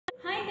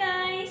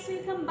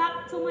welcome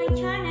back to my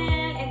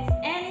channel. It's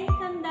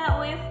Canda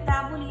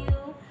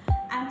OFW,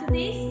 and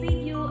today's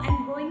video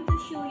I'm going to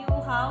show you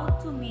how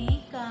to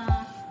make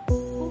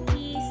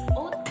cookies,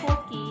 oat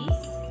cookies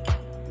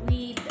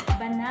with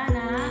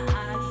banana.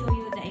 I'll show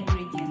you the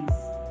ingredients.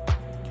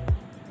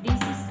 This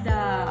is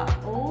the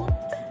oat,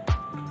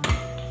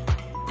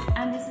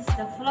 and this is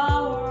the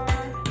flour,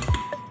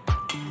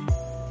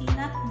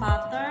 peanut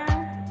butter,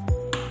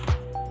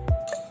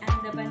 and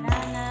the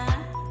banana.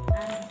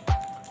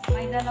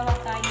 May dalawa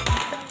tayo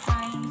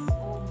kinds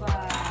of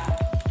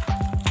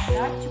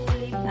dark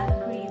chocolate and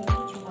creamy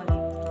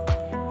chocolate.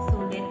 So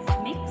let's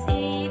mix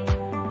it.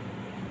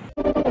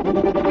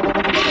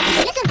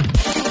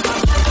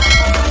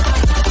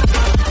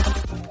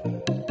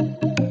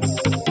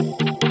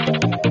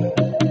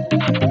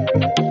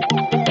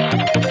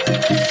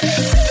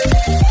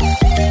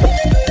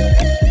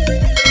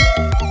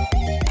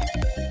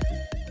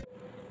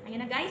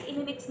 Ayan na guys,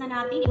 i-mix na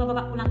natin.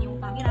 Ibababa ko lang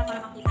yung camera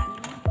para makita niyo.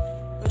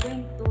 We're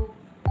going to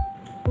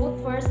put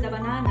first the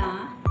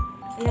banana.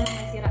 Ayan,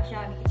 may sira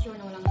siya. Make sure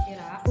na walang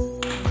sira.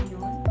 Ayan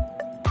yun.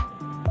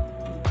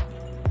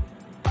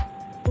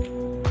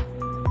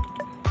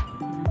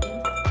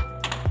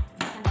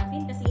 Ayan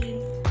natin kasi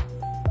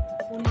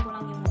kunin ko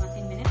lang yung mga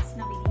 10 minutes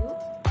na video.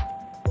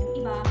 Yung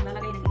iba,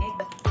 lalagay ng egg.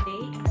 But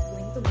today, I'm not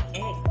going to make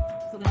egg.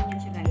 So, ganyan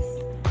siya guys.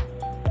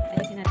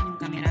 Ayusin natin yung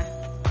camera.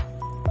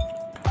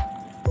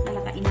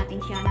 Lalakain natin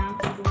siya ng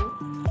siguro.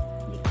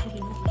 Hindi ko siya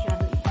hinus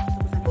masyado.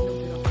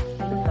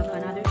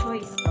 Another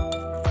choice.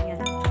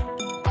 Ayan.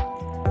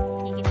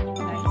 Ikita niyo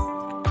guys.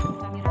 Yung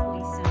camera ko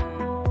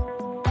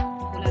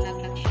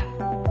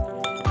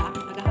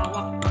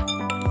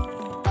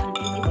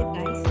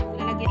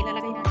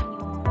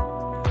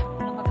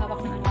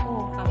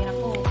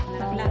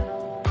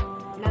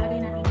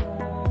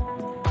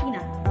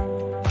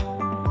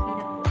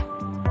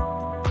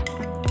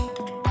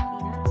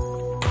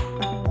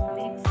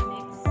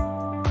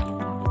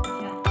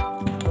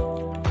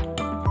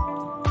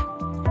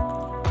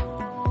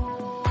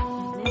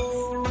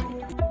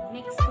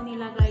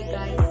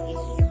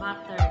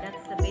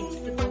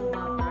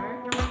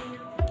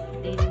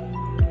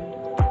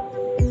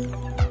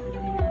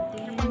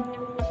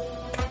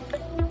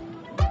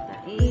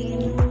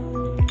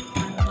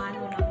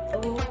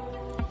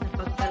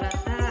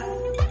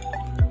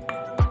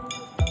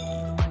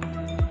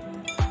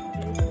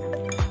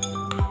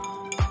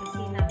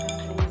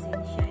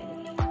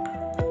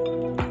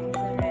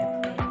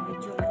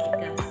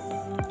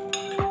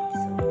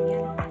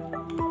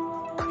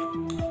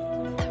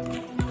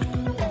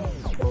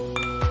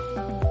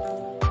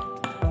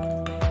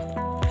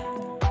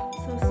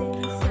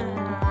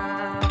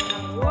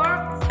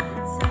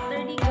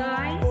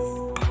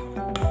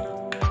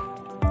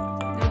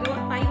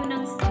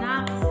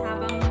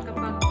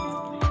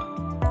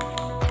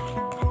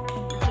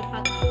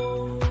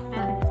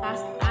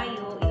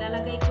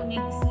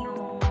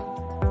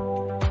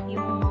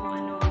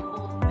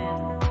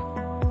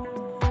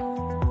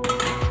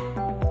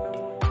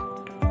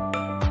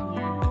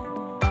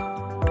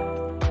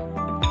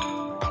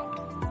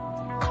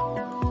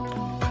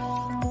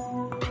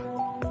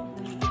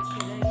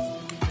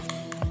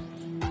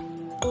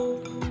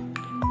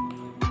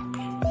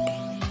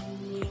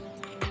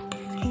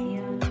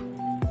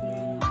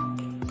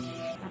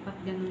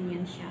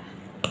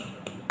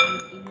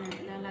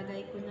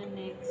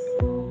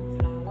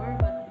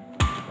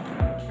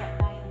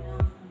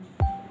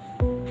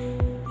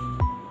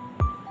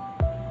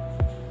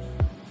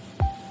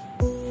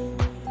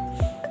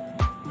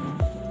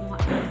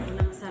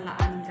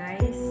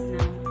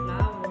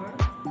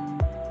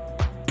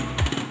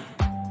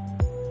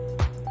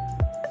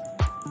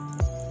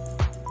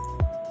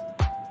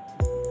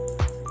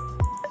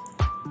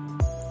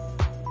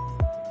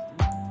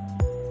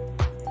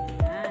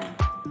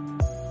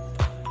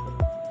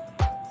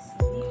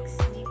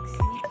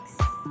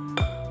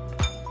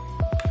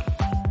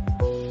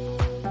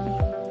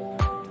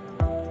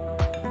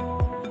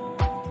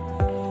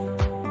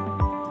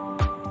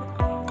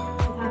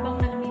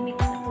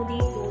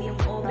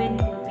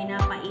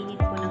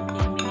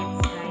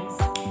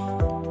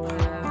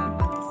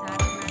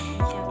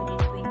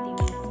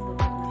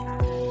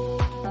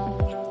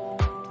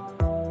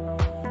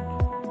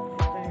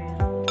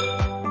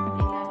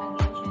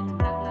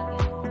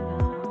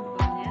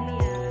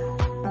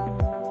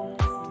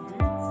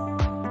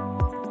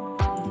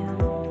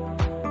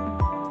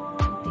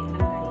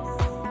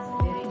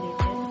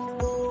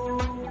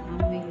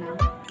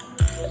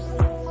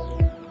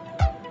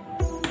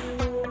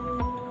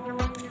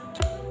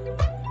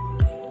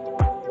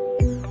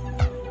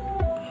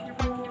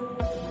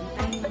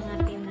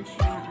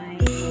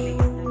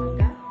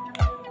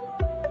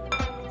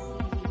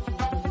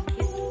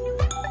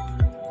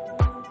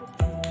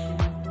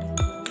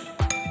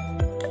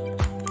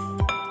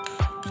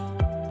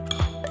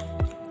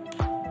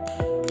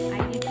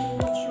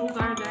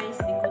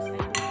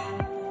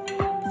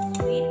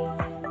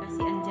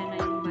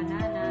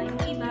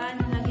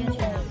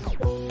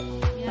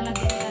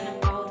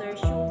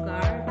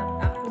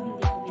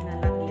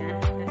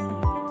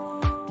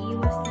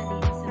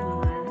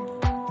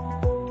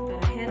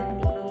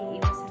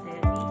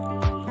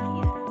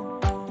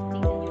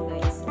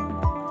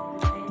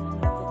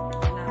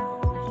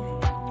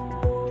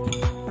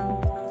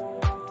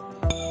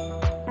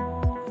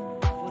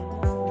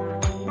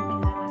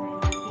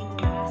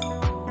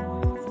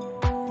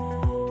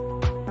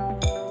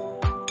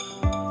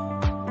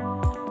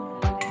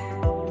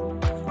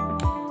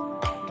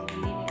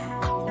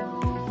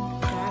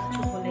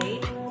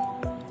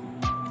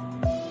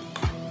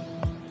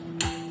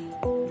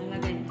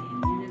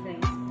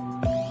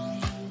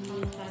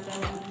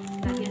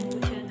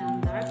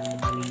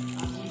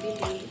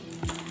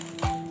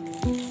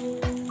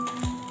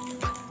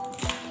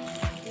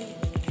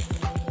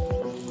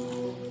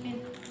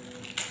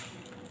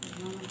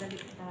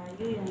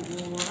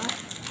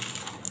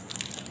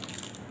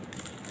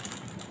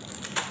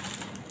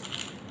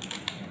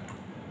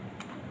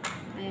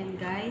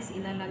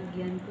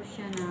ilalagyan ko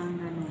siya ng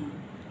ano.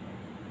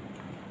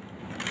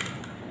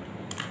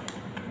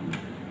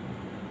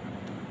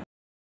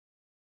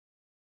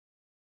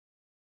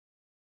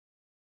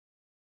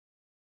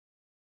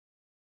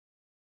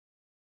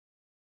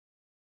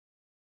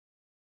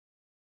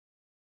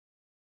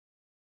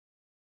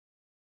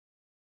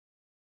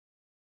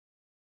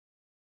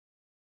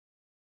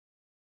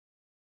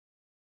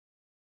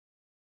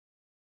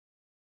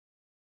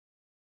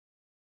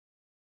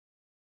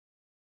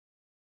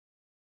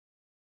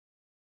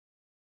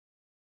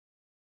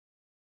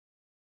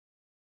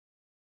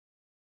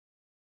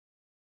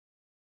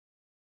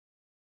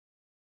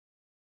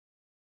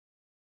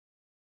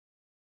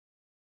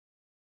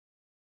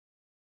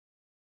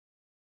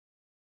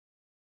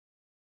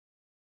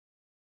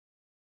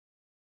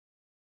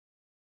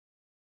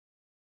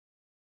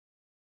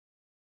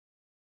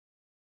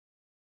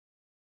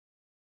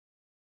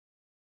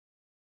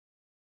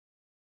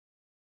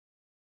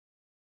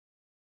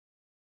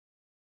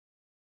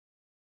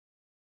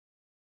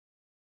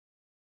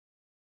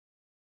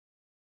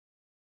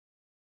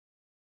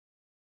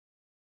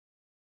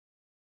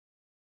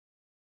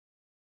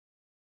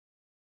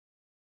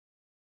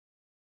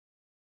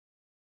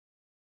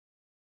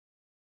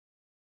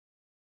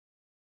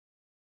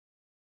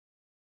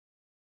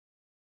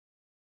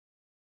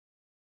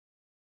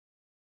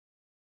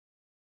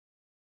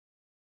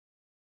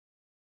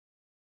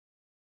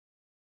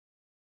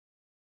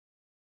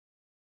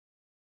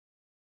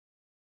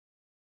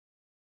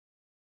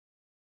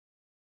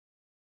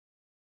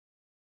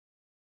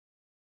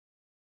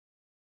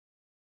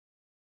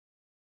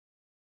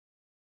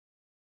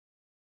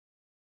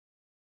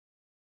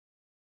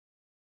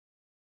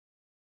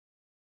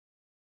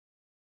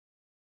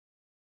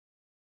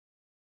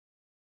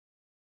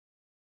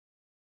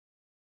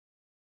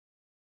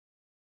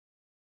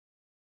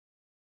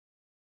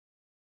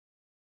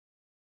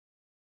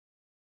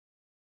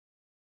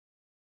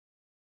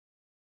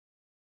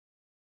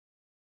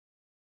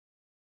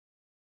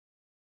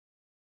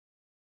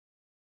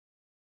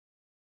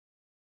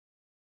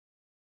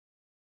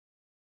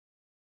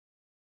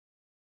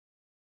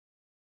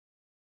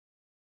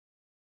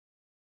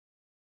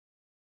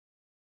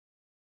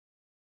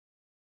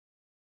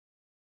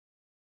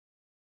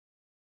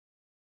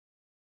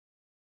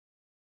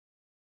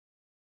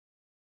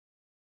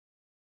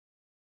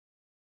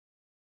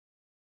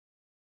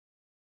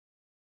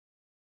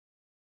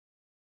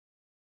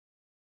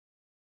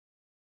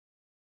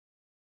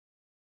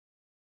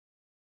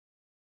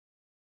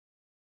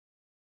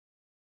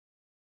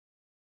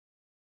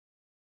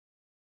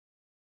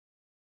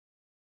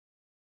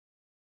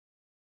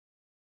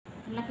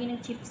 Ang laki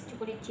ng chips,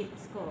 chocolate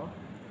chips ko.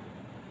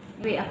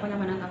 Anyway, ako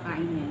naman ang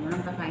kakain yan.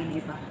 Walang kakain na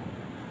iba.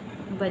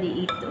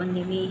 Nobody eat,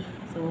 only me.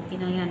 So, okay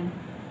na yan.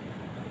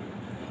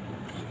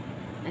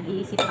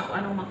 Nag-iisip ako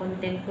anong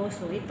makontent ko.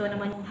 So, ito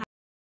naman yung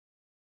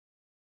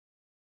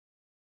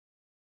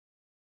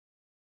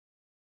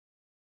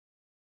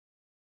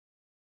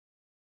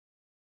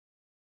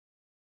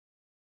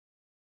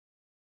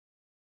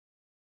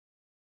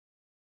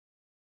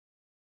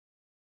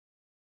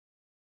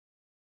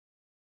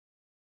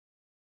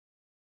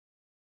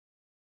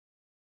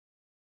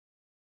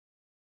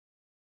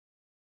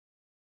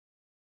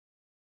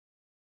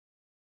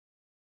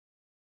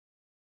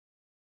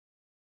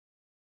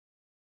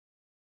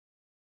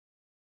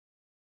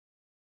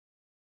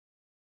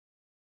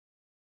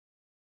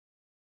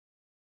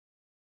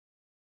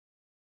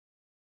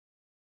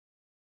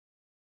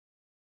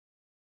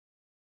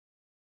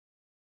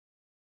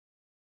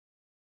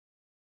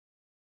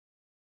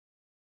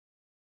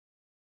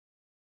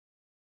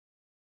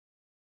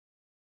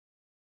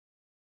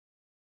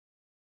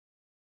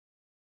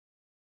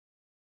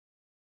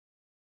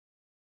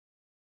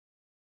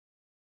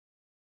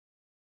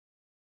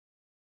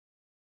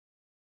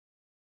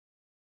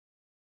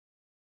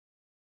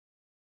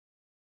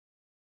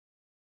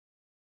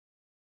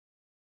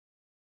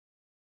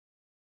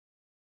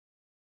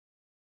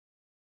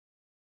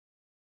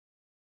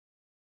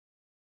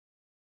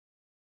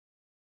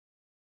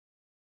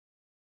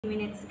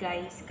minutes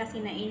guys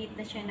kasi nainit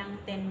na siya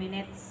ng 10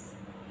 minutes.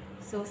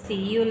 So see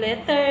you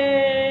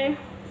later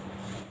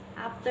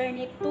after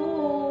nito.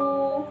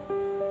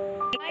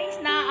 Guys,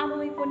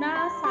 naamoy ko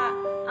na, sa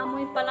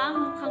amoy pa lang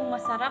mukhang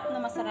masarap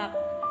na masarap.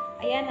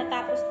 Ayan,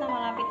 natapos na,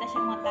 malapit na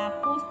siyang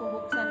matapos.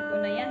 Bubuksan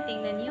ko na yan,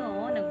 tingnan niyo,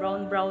 oh, nag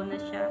brown brown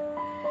na siya.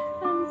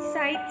 I'm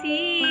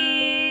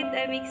excited,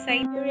 very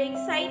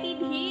excited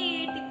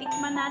here.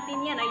 Titikman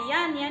natin yan.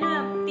 Ayan, yan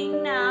na,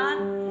 tingnan.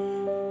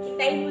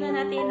 Hintayin muna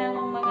natin ng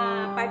mga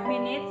 5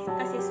 minutes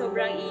kasi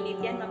sobrang init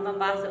yan.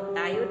 Mapapasok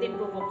tayo, din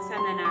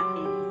bubuksan na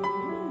natin.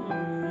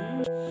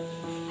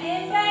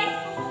 Ayan guys,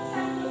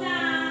 bubuksan ko na.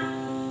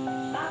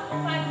 After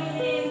 5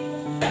 minutes,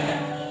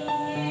 sobrang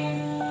init.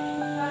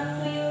 Got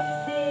to use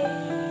this.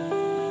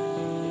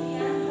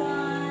 Ayan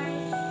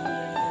guys.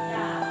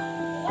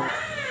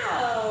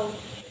 Wow!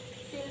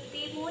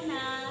 Selfie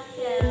muna.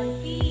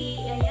 Selfie.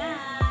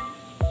 Ayan.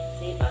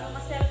 See, paano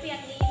ma-selfie?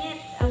 Ang init.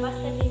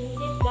 Basta din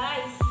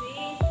guys.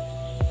 See?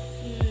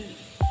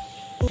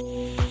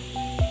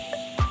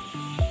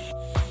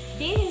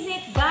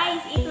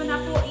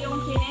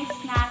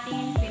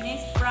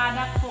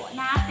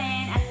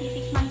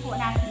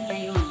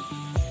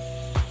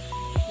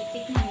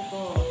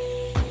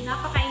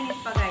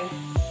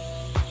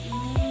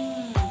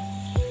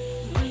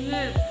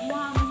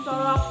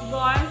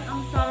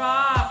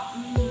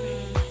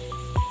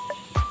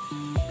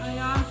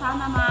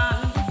 na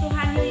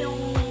magustuhan nyo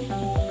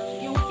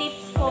yung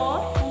tips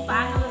ko kung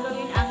paano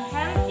gagawin ang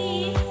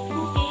healthy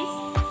cookies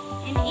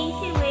in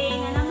easy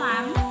way na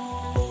naman.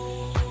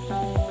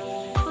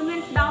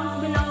 Comment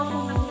down below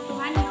kung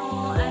nagustuhan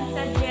nyo and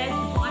suggest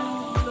kung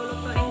anong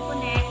lulutuin ko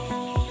next.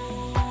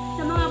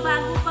 Sa mga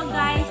bago pa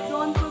guys,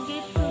 don't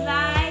forget to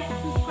like,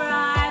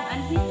 subscribe,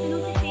 and hit the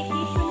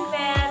notification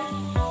bell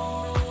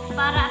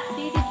para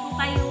updated po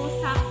kayo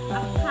sa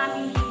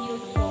upcoming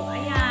videos ko.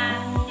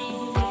 Ayan, this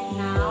is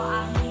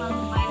now ang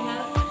my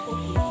healthy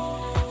cookies.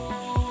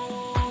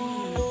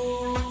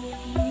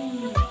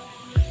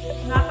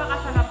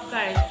 Napakasarap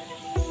guys.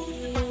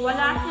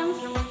 Wala siyang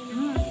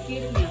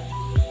excuse me.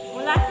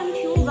 Wala siyang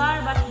sugar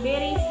but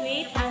very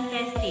sweet and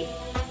tasty.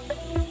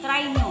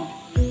 Try nyo.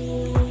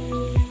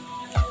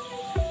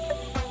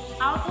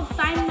 Out of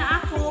time na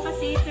ako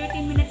kasi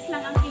 30 minutes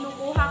lang ang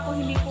kinukuha ko.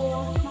 Hindi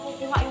ko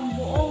makukuha yung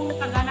buong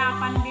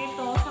kaganapan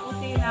dito sa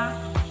kusina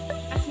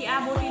kasi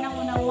abutin ako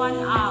ng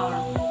 1 hour.